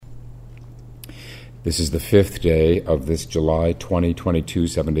This is the fifth day of this July 2022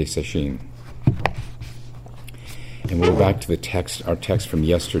 7-day session. And we're back to the text, our text from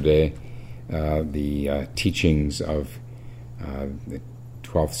yesterday, the teachings of the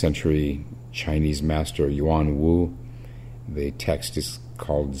 12th century Chinese master Yuan Wu. The text is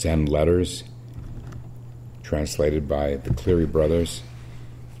called Zen Letters, translated by the Cleary brothers.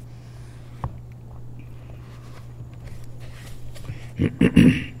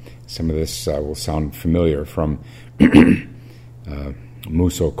 Some of this will sound familiar from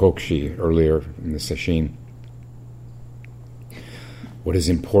Muso Kokshi earlier in the session. What is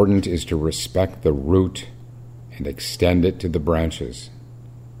important is to respect the root and extend it to the branches.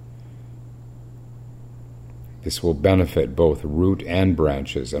 This will benefit both root and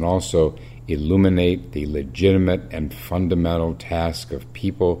branches, and also illuminate the legitimate and fundamental task of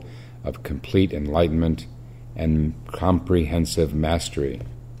people of complete enlightenment and comprehensive mastery.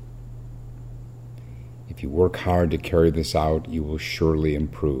 If you work hard to carry this out, you will surely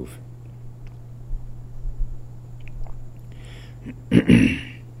improve. The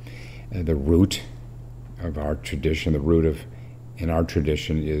root of our tradition, in our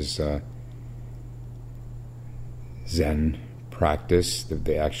tradition is Zen practice,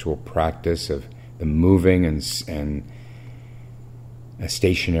 the actual practice of the moving and a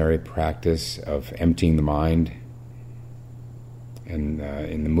stationary practice of emptying the mind. And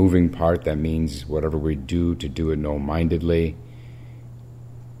in the moving part, that means whatever we do, to do it no-mindedly,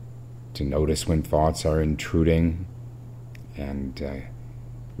 to notice when thoughts are intruding, and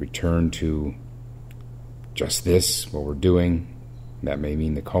return to just this, what we're doing. That may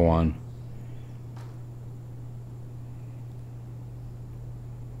mean the koan.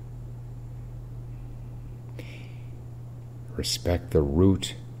 Respect the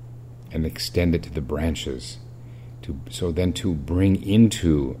root and extend it to the branches. So then to bring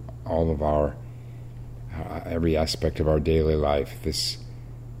into all of our, every aspect of our daily life, this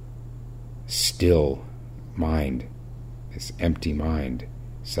still mind, this empty mind,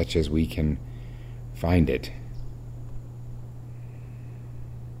 such as we can find it.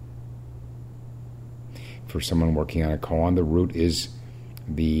 For someone working on a koan, the root is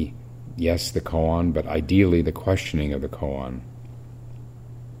the koan, but ideally the questioning of the koan.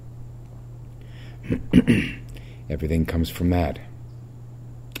 Everything comes from that.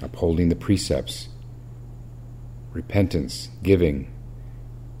 Upholding the precepts, repentance, giving,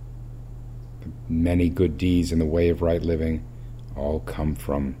 the many good deeds in the way of right living, all come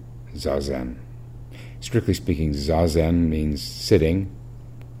from Zazen. Strictly speaking, Zazen means sitting.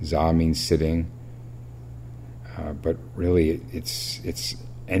 Za means sitting. But really, it's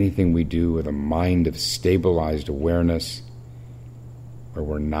anything we do with a mind of stabilized awareness, where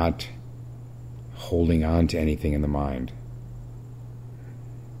we're not holding on to anything in the mind.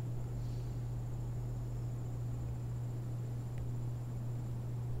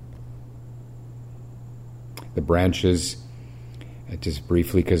 The branches, just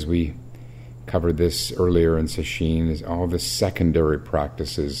briefly, because we covered this earlier in Sesshin, is all the secondary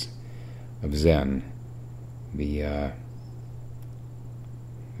practices of Zen. The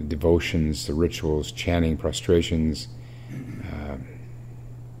devotions, the rituals, chanting, prostrations,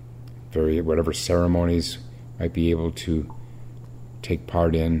 whatever ceremonies might be able to take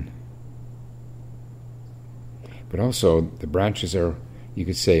part in. But also, the branches are, you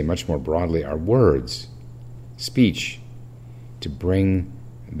could say much more broadly, are words, speech, to bring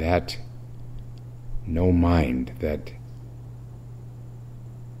that no mind, that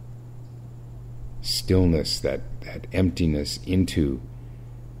stillness, that emptiness into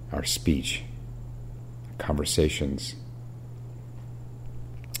our speech, conversations.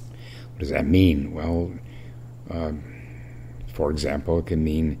 What does that mean? Well, for example, it can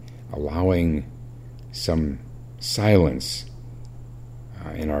mean allowing some silence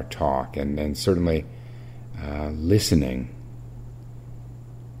in our talk, and certainly listening,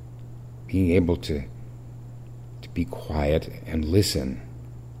 being able to be quiet and listen.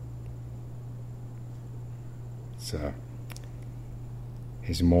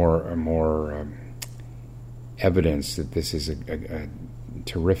 Is more evidence that this is a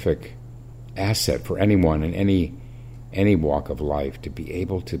terrific asset for anyone in any walk of life, to be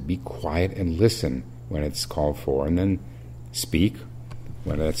able to be quiet and listen when it's called for, and then speak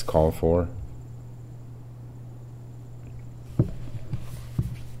when it's called for.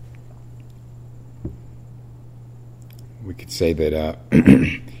 We could say that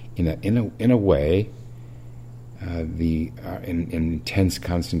in a way, in intense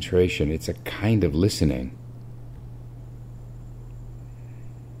concentration, it's a kind of listening.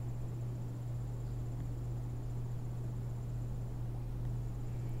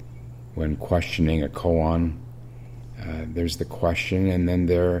 When questioning a koan, there's the question, and then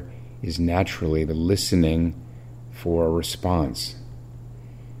there is naturally the listening for a response.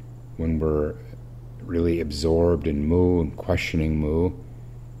 When we're really absorbed in mu and questioning mu,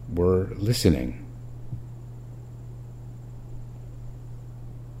 we're listening.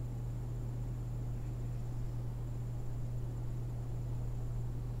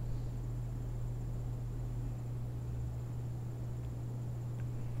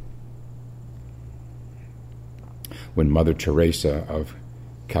 When Mother Teresa of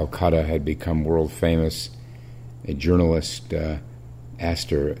Calcutta had become world famous, a journalist asked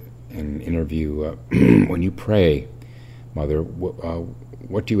her in an interview, when you pray, Mother,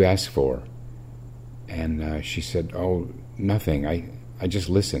 what do you ask for? And she said, oh, nothing, I just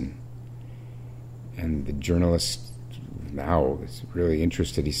listen. And the journalist now is really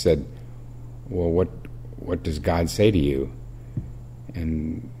interested. He said, well, what does God say to you?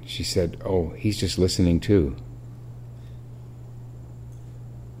 And she said, oh, he's just listening too.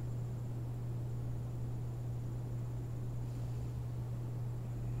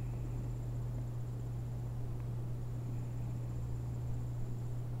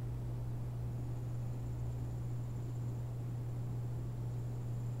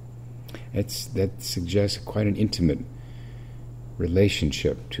 That suggests quite an intimate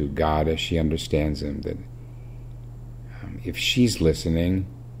relationship to God as she understands Him, that if she's listening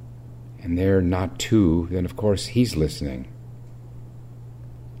and they're not two, then of course He's listening.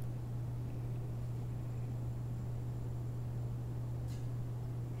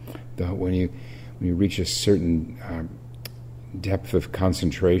 When you reach a certain depth of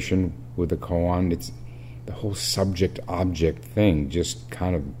concentration with the koan, it's the whole subject-object thing just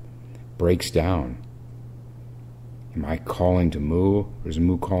kind of breaks down. Am I calling to mu, or is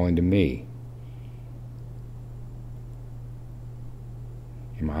mu calling to me?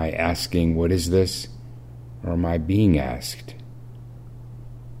 Am I asking, what is this, or am I being asked?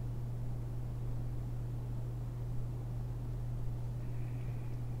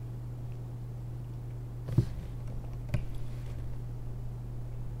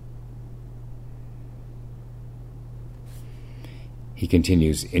 He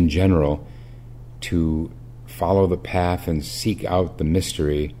continues, in general, to follow the path and seek out the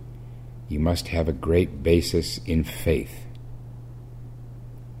mystery, you must have a great basis in faith.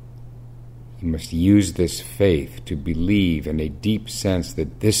 You must use this faith to believe in a deep sense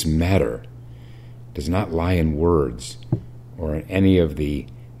that this matter does not lie in words or in any of the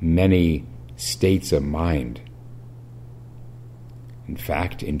many states of mind. In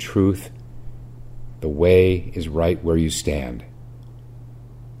fact, in truth, the way is right where you stand.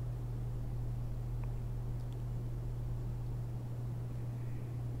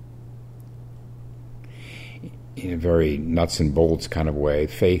 In a very nuts and bolts kind of way,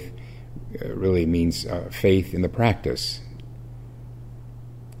 faith really means faith in the practice.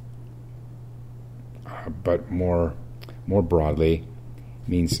 But more broadly,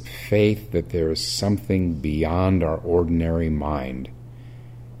 means faith that there is something beyond our ordinary mind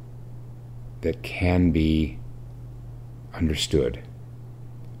that can be understood.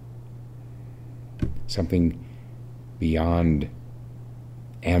 Something beyond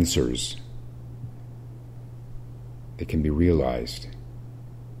answers that can be realized.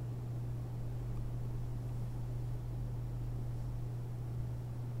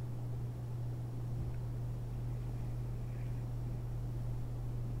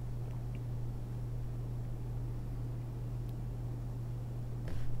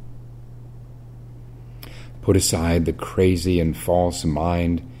 Put aside the crazy and false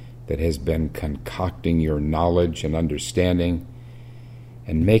mind that has been concocting your knowledge and understanding,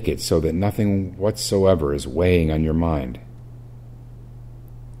 and make it so that nothing whatsoever is weighing on your mind.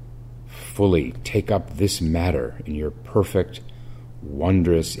 Fully take up this matter in your perfect,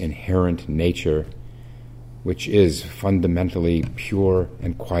 wondrous, inherent nature, which is fundamentally pure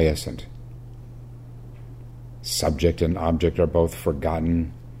and quiescent. Subject and object are both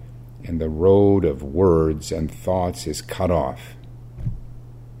forgotten, and the road of words and thoughts is cut off.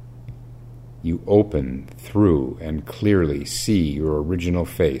 You open through and clearly see your original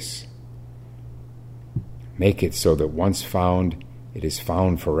face. Make it so that once found, it is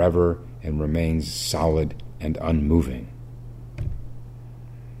found forever and remains solid and unmoving. In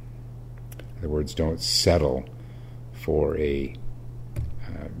other words, don't settle for a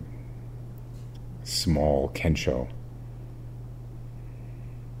small kensho.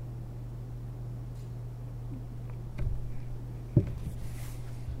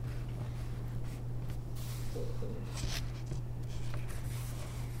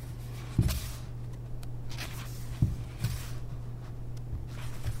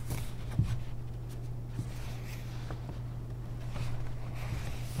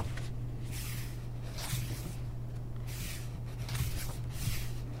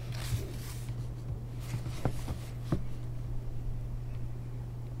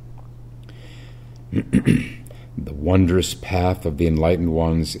 The wondrous path of the enlightened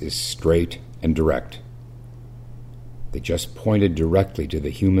ones is straight and direct. They just pointed directly to the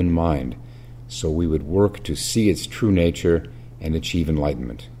human mind, so we would work to see its true nature and achieve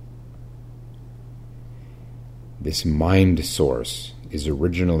enlightenment. This mind source is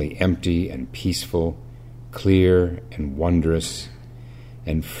originally empty and peaceful, clear and wondrous,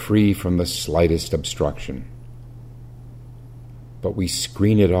 and free from the slightest obstruction. But we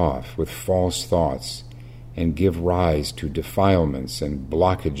screen it off with false thoughts and give rise to defilements and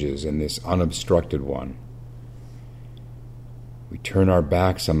blockages in this unobstructed one. We turn our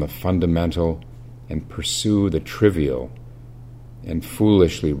backs on the fundamental and pursue the trivial and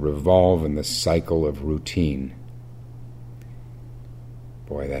foolishly revolve in the cycle of routine.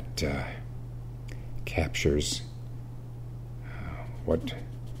 Boy, that captures what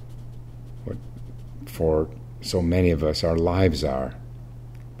for so many of us our lives are.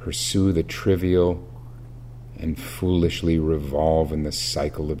 Pursue the trivial and foolishly revolve in the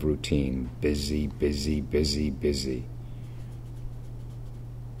cycle of routine. Busy, busy, busy, busy.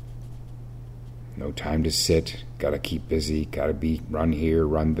 No time to sit, gotta keep busy, run here,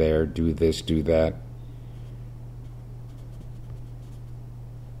 run there, do this, do that.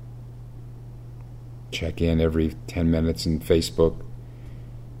 Check in every 10 minutes in Facebook.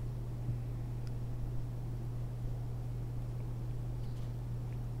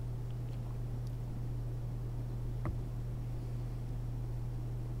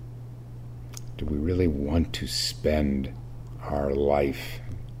 Do we really want to spend our life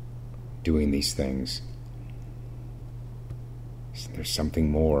doing these things? There's something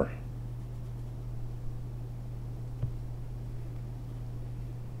more.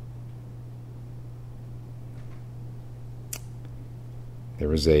 There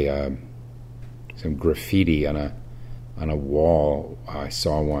was some graffiti on a wall I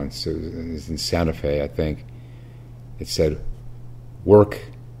saw once. It was in Santa Fe, I think. It said, "Work,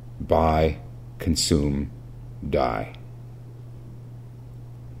 buy, consume, die."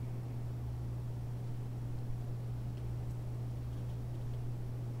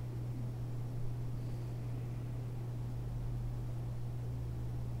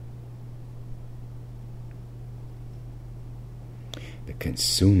 The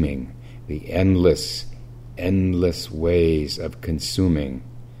consuming, the endless ways of consuming,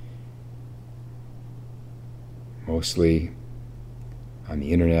 mostly on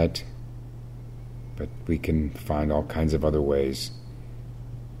the internet, but we can find all kinds of other ways.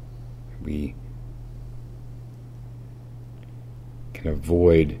 We can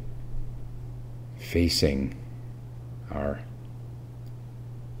avoid facing our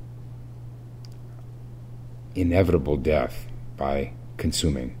inevitable death by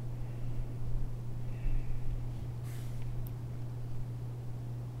consuming.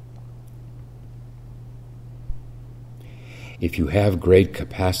 If you have great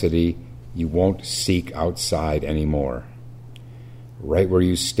capacity, you won't seek outside anymore. Right where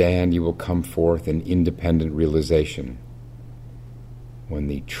you stand, you will come forth in independent realization. When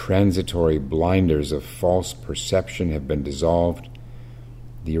the transitory blinders of false perception have been dissolved,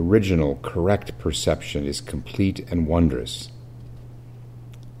 the original correct perception is complete and wondrous.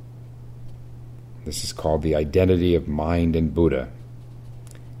 This is called the identity of mind and Buddha.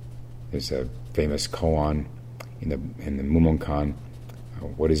 There's a famous koan in the Mumonkan.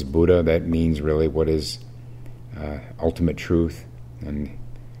 What is Buddha? That means really what is ultimate truth, and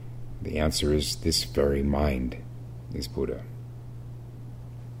the answer is this very mind is Buddha.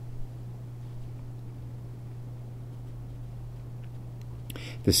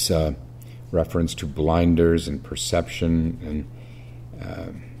 This reference to blinders and perception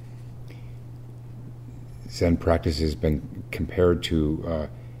and Zen practice has been compared to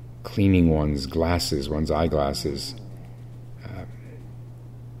cleaning one's glasses, one's eyeglasses.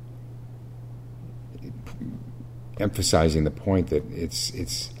 Emphasizing the point that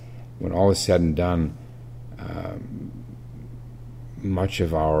it's when all is said and done, much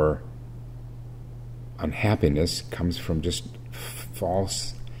of our unhappiness comes from just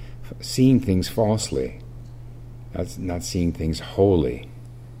seeing things falsely. That's not seeing things wholly.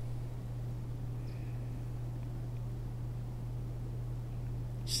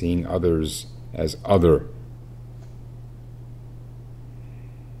 Seeing others as other,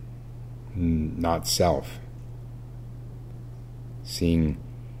 not self. Seeing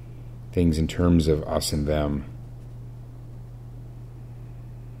things in terms of us and them.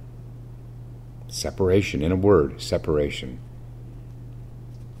 Separation, in a word, separation.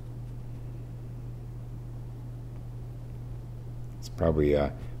 It's probably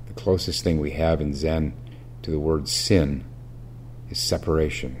the closest thing we have in Zen to the word sin is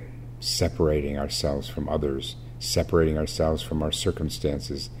separation. separating ourselves from others, separating ourselves from our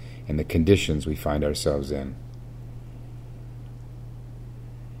circumstances and the conditions we find ourselves in.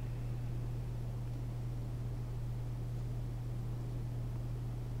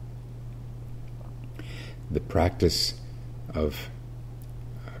 The practice of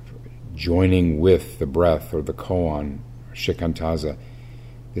joining with the breath, or the koan, or shikantaza,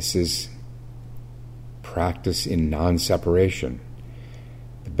 this is practice in non-separation.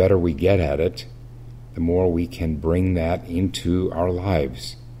 The better we get at it, the more we can bring that into our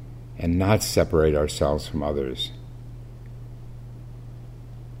lives and not separate ourselves from others.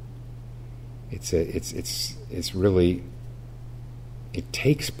 It's really, it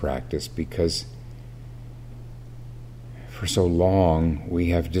takes practice, because for so long we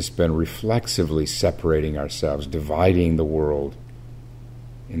have just been reflexively separating ourselves, dividing the world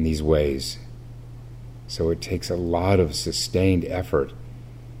in these ways. So it takes a lot of sustained effort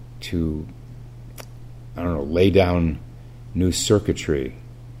to, lay down new circuitry,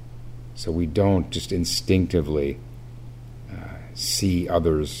 so we don't just instinctively see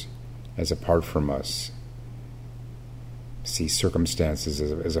others as apart from us, see circumstances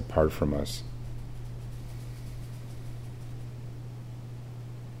as apart from us.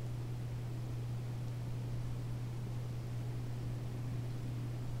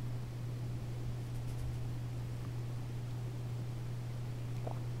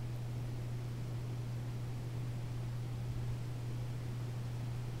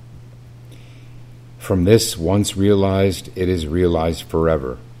 From this, once realized, it is realized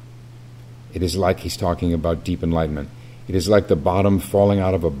forever. It is like, he's talking about deep enlightenment, it is like the bottom falling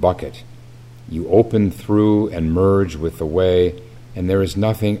out of a bucket. You open through and merge with the way, and there is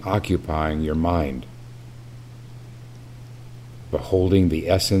nothing occupying your mind. Beholding the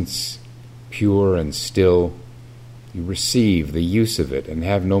essence, pure and still, you receive the use of it and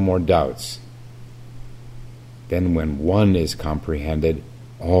have no more doubts. Then when one is comprehended,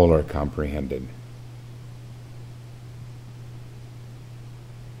 all are comprehended.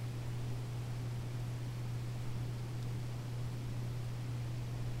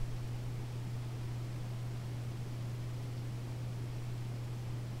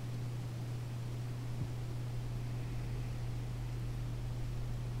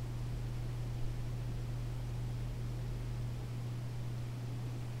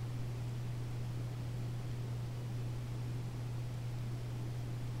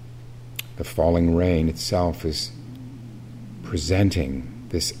 The falling rain itself is presenting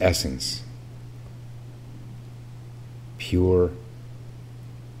this essence, pure,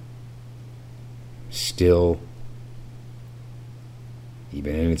 still,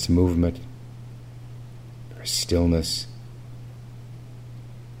 even in its movement, there is stillness.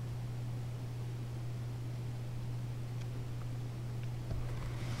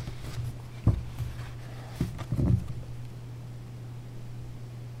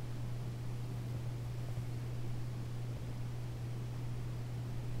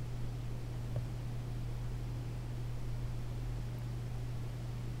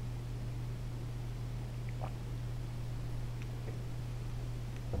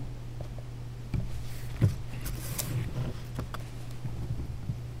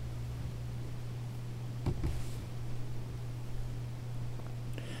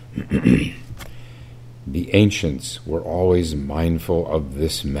 The ancients were always mindful of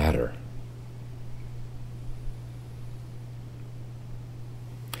this matter.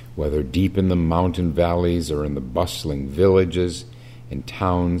 Whether deep in the mountain valleys or in the bustling villages and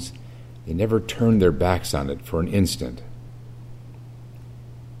towns, they never turned their backs on it for an instant.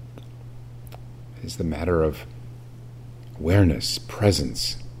 It is the matter of awareness,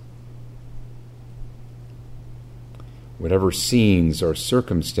 presence. Whatever scenes or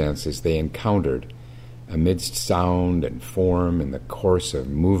circumstances they encountered, amidst sound and form in the course of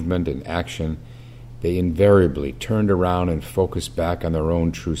movement and action, they invariably turned around and focused back on their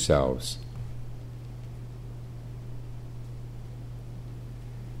own true selves.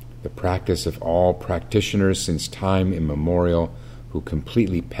 The practice of all practitioners since time immemorial who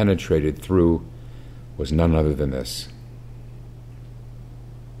completely penetrated through was none other than this.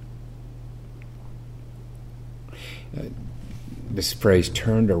 This phrase,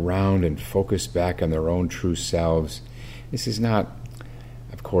 turned around and focused back on their own true selves, this is not,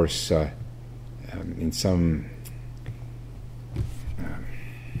 of course, in some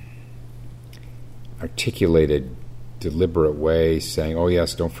articulated, deliberate way saying, oh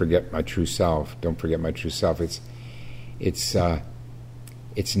yes, don't forget my true self, don't forget my true self. It's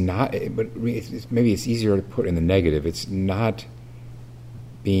not, but maybe it's easier to put in the negative. It's not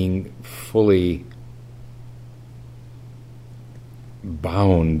being fully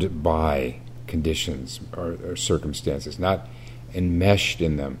bound by conditions or circumstances, not enmeshed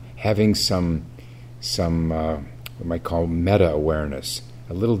in them, having some what we might call meta-awareness,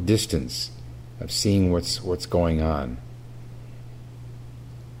 a little distance of seeing what's going on.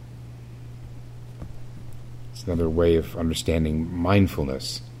 It's another way of understanding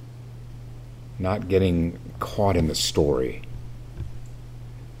mindfulness, not getting caught in the story,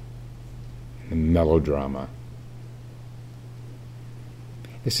 the melodrama.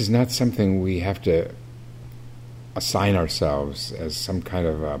 This is not something we have to assign ourselves as some kind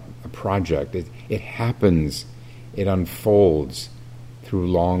of a project. It happens, it unfolds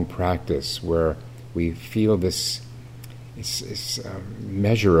through long practice where we feel this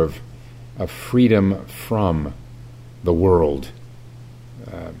measure of freedom from the world.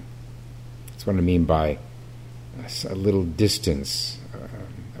 That's what I mean by a little distance,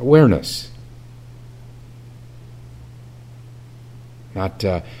 awareness. Not,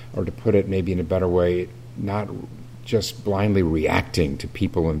 or to put it maybe in a better way, not just blindly reacting to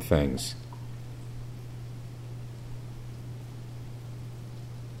people and things.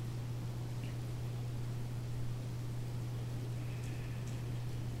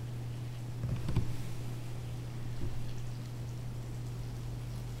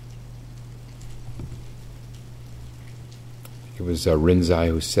 It was Rinzai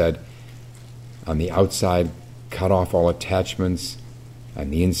who said, on the outside, cut off all attachments. On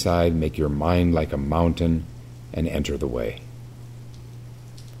the inside, make your mind like a mountain and enter the way.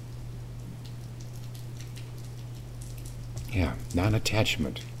 Yeah,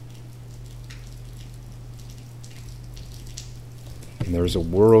 non-attachment. And there's a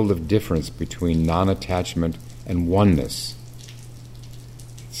world of difference between non-attachment and oneness.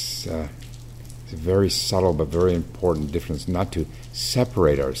 It's a very subtle but very important difference, not to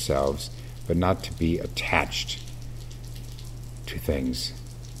separate ourselves, but not to be attached to things.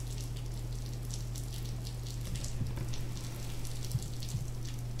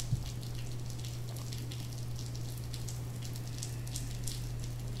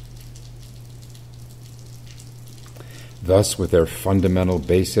 Thus, with their fundamental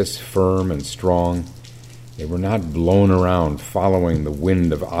basis firm and strong, they were not blown around following the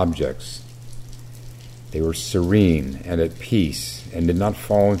wind of objects. They were serene and at peace and did not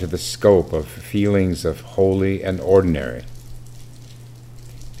fall into the scope of feelings of holy and ordinary.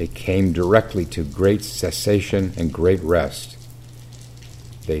 They came directly to great cessation and great rest.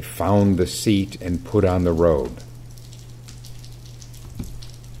 They found the seat and put on the robe.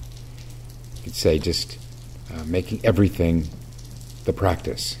 You could say just making everything the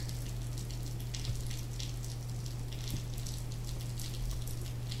practice.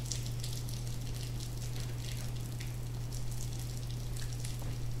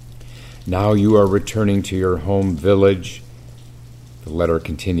 Now you are returning to your home village, the letter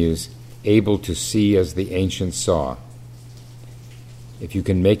continues, able to see as the ancients saw. If you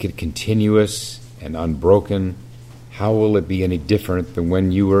can make it continuous and unbroken, how will it be any different than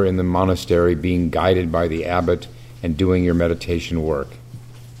when you were in the monastery being guided by the abbot and doing your meditation work?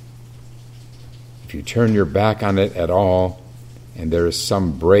 If you turn your back on it at all, and there is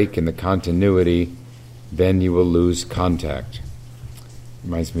some break in the continuity, then you will lose contact.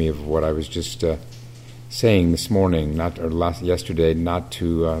 Reminds me of what I was just saying this morning, yesterday, not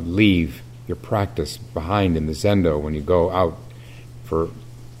to leave your practice behind in the zendo when you go out for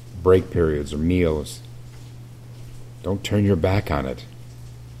break periods or meals. Don't turn your back on it.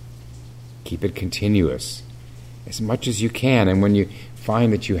 Keep it continuous as much as you can. And when you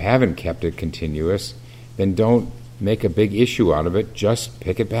find that you haven't kept it continuous, then don't make a big issue out of it. Just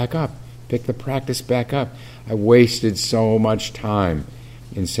pick it back up. Pick the practice back up. I wasted so much time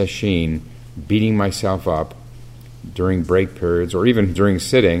in sesshin beating myself up during break periods or even during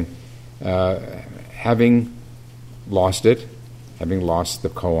sitting, having lost it, having lost the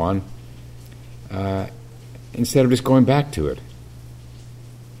koan, instead of just going back to it.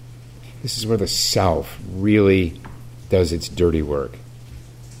 This is where the self really does its dirty work.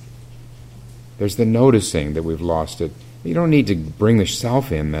 There's the noticing that we've lost it. You don't need to bring the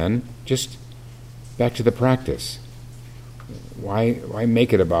self in then, just back to the practice. Why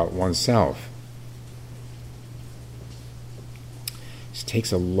make it about oneself? It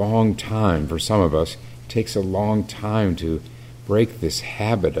takes a long time for some of us. It takes a long time to break this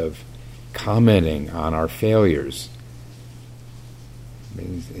habit of commenting on our failures.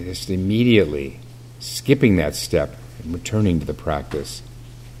 Just immediately skipping that step and returning to the practice.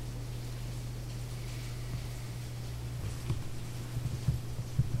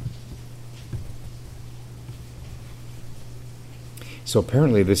 So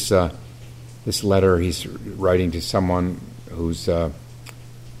apparently this letter he's writing to someone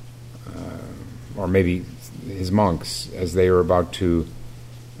or maybe his monks, as they are about to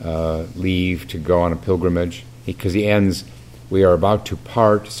leave to go on a pilgrimage, because he ends, "We are about to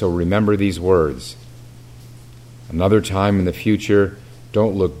part, so remember these words. Another time in the future,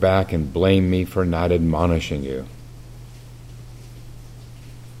 don't look back and blame me for not admonishing you."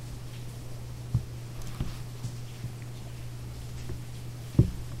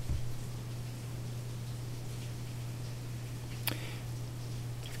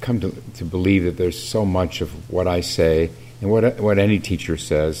 I've come to believe that there's so much of what I say and what any teacher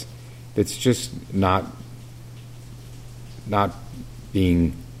says that's just not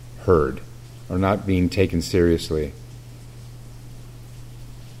being heard or not being taken seriously.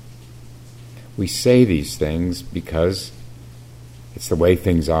 We say these things because it's the way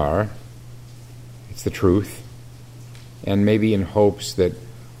things are, it's the truth, and maybe in hopes that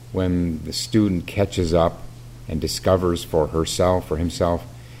when the student catches up and discovers for herself or himself,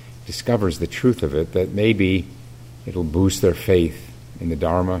 discovers the truth of it, that maybe it'll boost their faith in the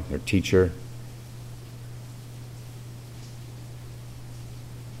Dharma, their teacher.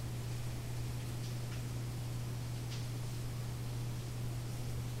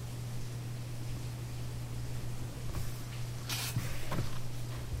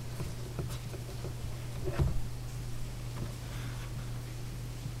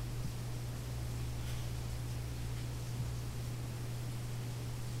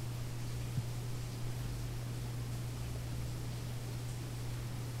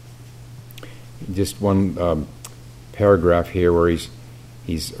 Just one paragraph here where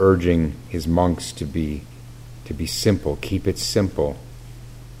he's urging his monks to be simple, keep it simple,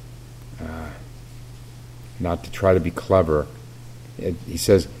 not to try to be clever. He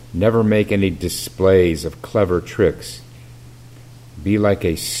says, "Never make any displays of clever tricks. Be like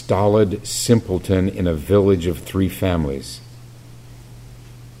a stolid simpleton in a village of 3 families."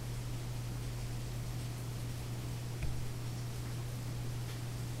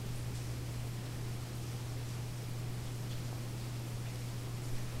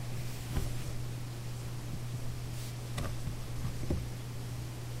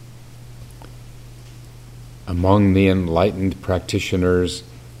 Among the enlightened practitioners,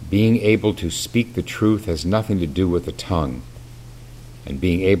 being able to speak the truth has nothing to do with the tongue, and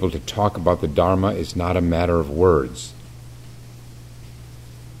being able to talk about the Dharma is not a matter of words.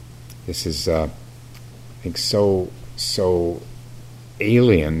 This is, I think, so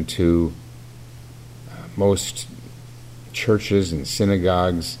alien to most churches and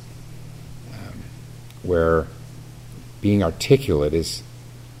synagogues, where being articulate is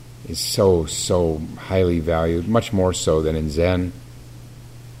so highly valued, much more so than in Zen.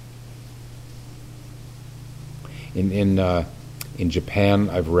 In Japan,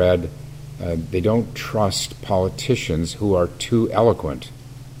 I've read they don't trust politicians who are too eloquent,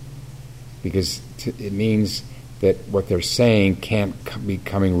 because it means that what they're saying can't be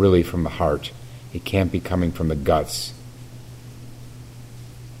coming really from the heart. It can't be coming from the guts.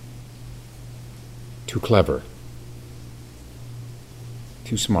 Too clever.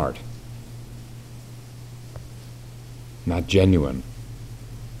 Too smart. Not genuine.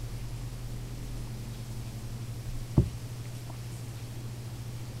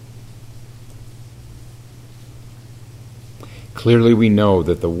 Clearly we know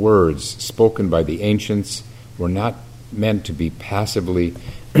that the words spoken by the ancients were not meant to be passively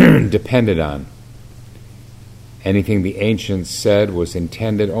depended on. Anything the ancients said was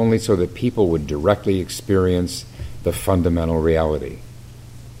intended only so that people would directly experience the fundamental reality.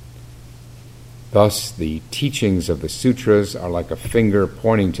 Thus, the teachings of the sutras are like a finger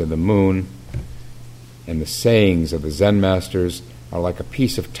pointing to the moon, and the sayings of the Zen masters are like a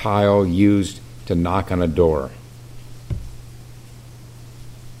piece of tile used to knock on a door.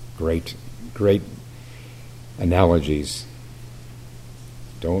 Great analogies.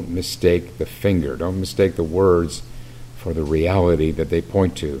 Don't mistake the finger, don't mistake the words for the reality that they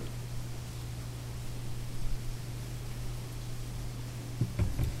point to.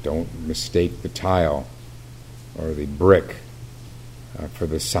 Don't mistake the tile or the brick for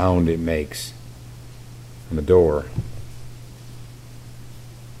the sound it makes on the door.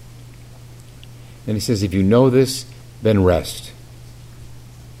 And he says, if you know this, then rest.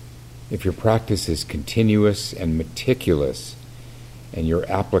 If your practice is continuous and meticulous, and your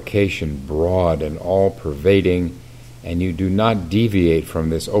application broad and all-pervading, and you do not deviate from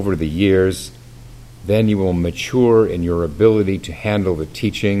this over the years, then you will mature in your ability to handle the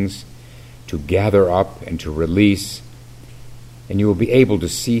teachings, to gather up and to release, and you will be able to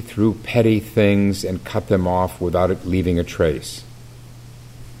see through petty things and cut them off without it leaving a trace.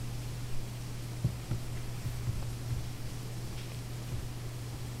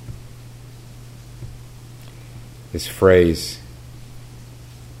 this phrase,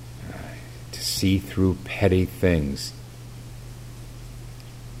 to see through petty things.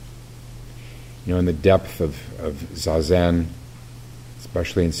 You know, in the depth of Zazen,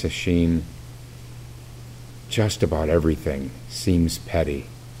 especially in Sesshin, just about everything seems petty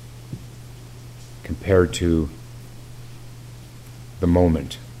compared to the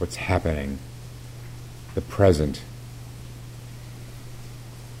moment, what's happening, the present.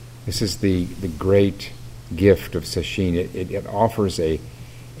 This is the great gift of Sesshin. It offers a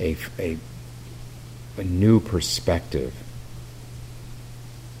new perspective.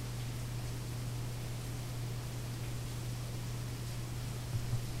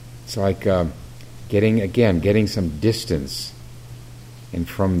 It's like getting some distance, and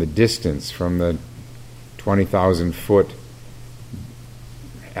from the distance, from the 20,000 foot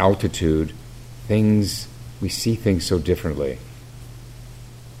altitude, we see things so differently.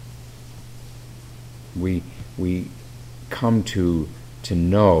 We come to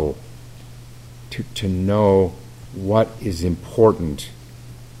know what is important,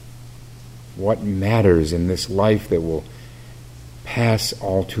 what matters in this life that will pass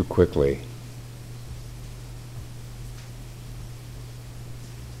all too quickly.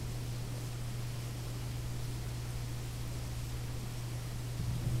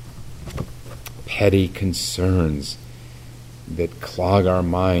 Petty concerns that clog our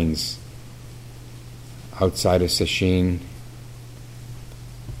minds outside of Sesshin,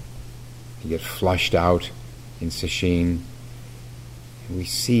 you get flushed out in Sesshin, and we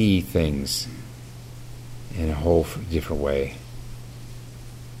see things in a whole different way.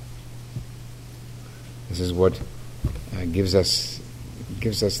 This is what gives us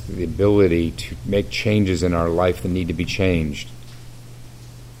the ability to make changes in our life that need to be changed.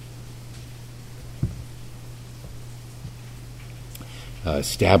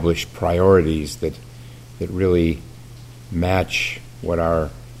 Establish priorities that really match what our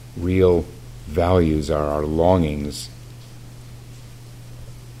real values are, our longings,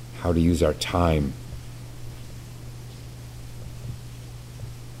 how to use our time.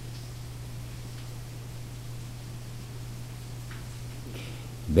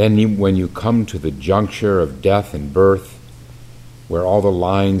 Then when you come to the juncture of death and birth, where all the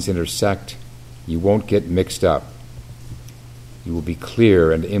lines intersect, you won't get mixed up. You will be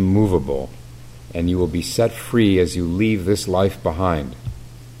clear and immovable, and you will be set free as you leave this life behind.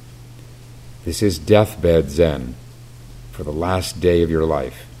 This is deathbed Zen for the last day of your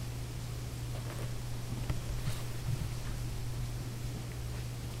life.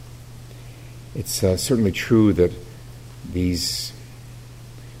 It's certainly true that the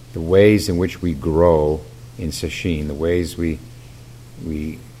ways in which we grow in Sesshin, the ways the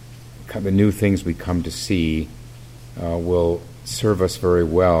new things we come to see will serve us very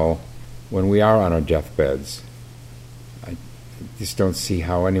well when we are on our deathbeds. I just don't see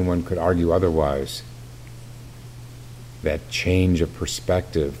how anyone could argue otherwise. That change of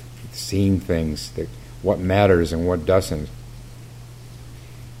perspective, seeing things, what matters and what doesn't.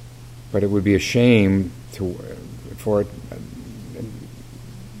 But it would be a shame for it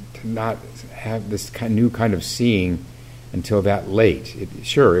to not have this new kind of seeing until that late. It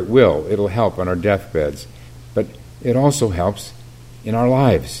will. It'll help on our deathbeds. But it also helps in our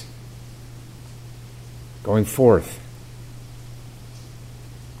lives, going forth.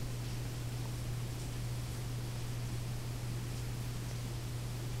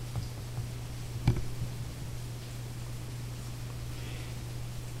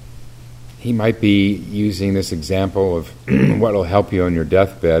 He might be using this example of what will help you on your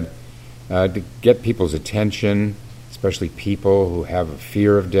deathbed to get people's attention, especially people who have a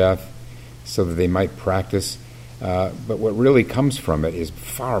fear of death, so that they might practice. But what really comes from it is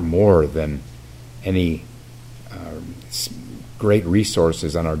far more than any great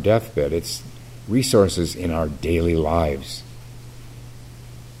resources on our deathbed. It's resources in our daily lives.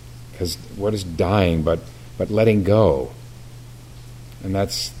 Because what is dying but letting go? And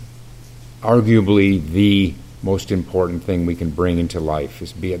that's arguably the most important thing we can bring into life,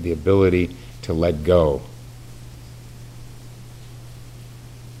 is the ability to let go.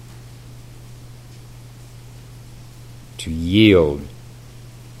 To yield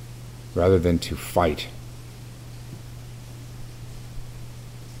rather than to fight.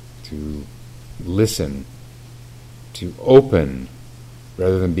 To listen. To open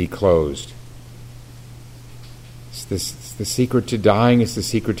rather than be closed. It's the secret to dying, it's the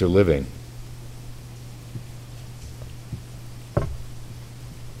secret to living.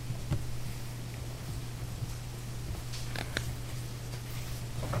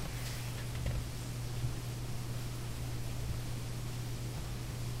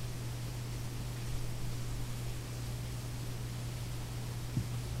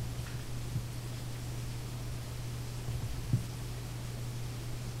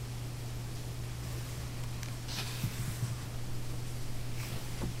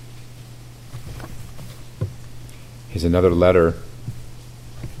 Here's another letter.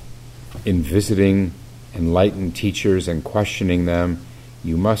 In visiting enlightened teachers and questioning them,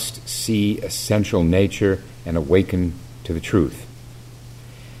 you must see essential nature and awaken to the truth.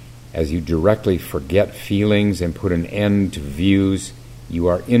 As you directly forget feelings and put an end to views, you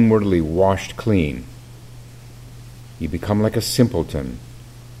are inwardly washed clean. You become like a simpleton,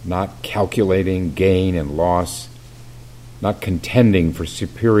 not calculating gain and loss, not contending for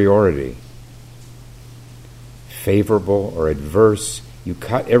superiority. Favorable or adverse, you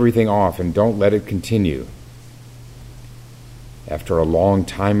cut everything off and don't let it continue. After a long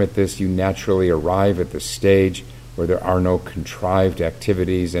time at this, you naturally arrive at the stage where there are no contrived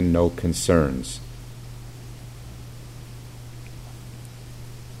activities and no concerns.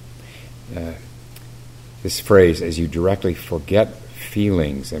 This phrase, as you directly forget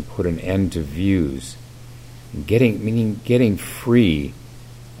feelings and put an end to views, meaning getting free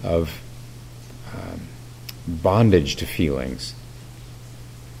of bondage to feelings,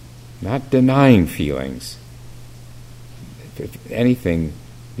 not denying feelings. If anything,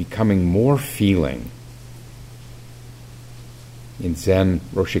 becoming more feeling. In Zen,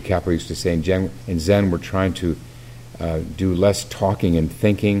 Roshi Kappa used to say, in Zen we're trying to do less talking and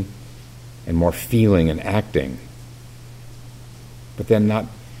thinking and more feeling and acting. But then not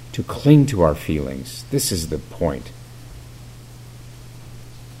to cling to our feelings. This is the point.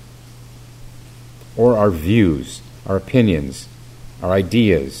 Or our views, our opinions, our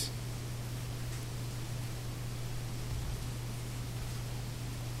ideas.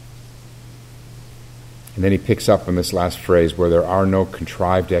 And then he picks up on this last phrase, where there are no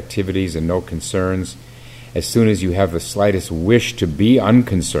contrived activities and no concerns. As soon as you have the slightest wish to be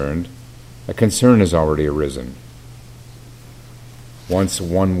unconcerned, a concern has already arisen. Once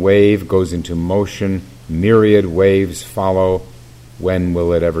one wave goes into motion, myriad waves follow. When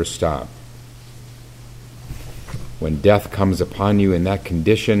will it ever stop? When death comes upon you in that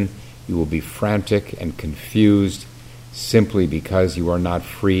condition, you will be frantic and confused simply because you are not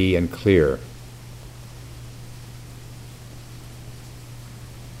free and clear.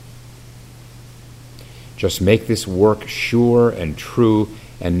 Just make this work sure and true,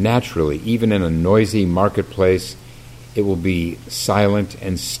 and naturally, even in a noisy marketplace, it will be silent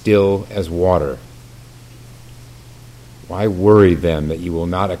and still as water. Why worry then that you will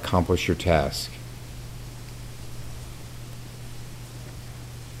not accomplish your task?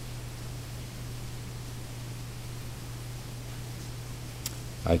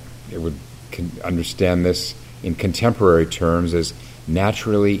 I would understand this in contemporary terms as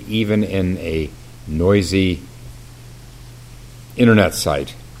naturally, even in a noisy internet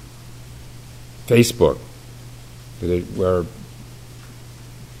site, Facebook, where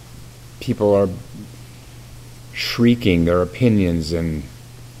people are shrieking their opinions and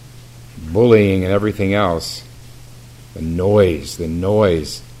bullying and everything else. The noise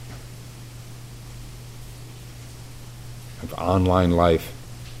of online life.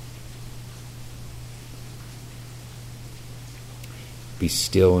 Be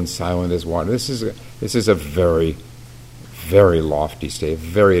still and silent as water. This is a very, very lofty state, a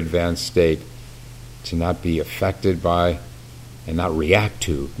very advanced state, to not be affected by and not react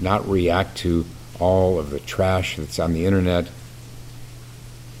to all of the trash that's on the internet.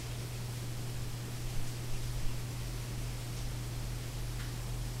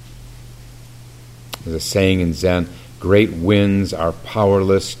 There's a saying in Zen, great winds are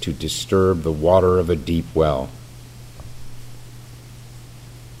powerless to disturb the water of a deep well.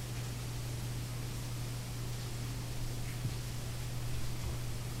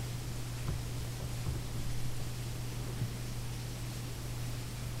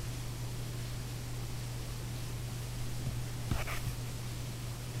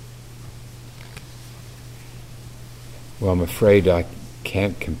 Well, I'm afraid I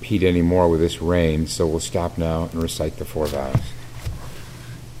can't compete anymore with this rain, so we'll stop now and recite the 4 vows.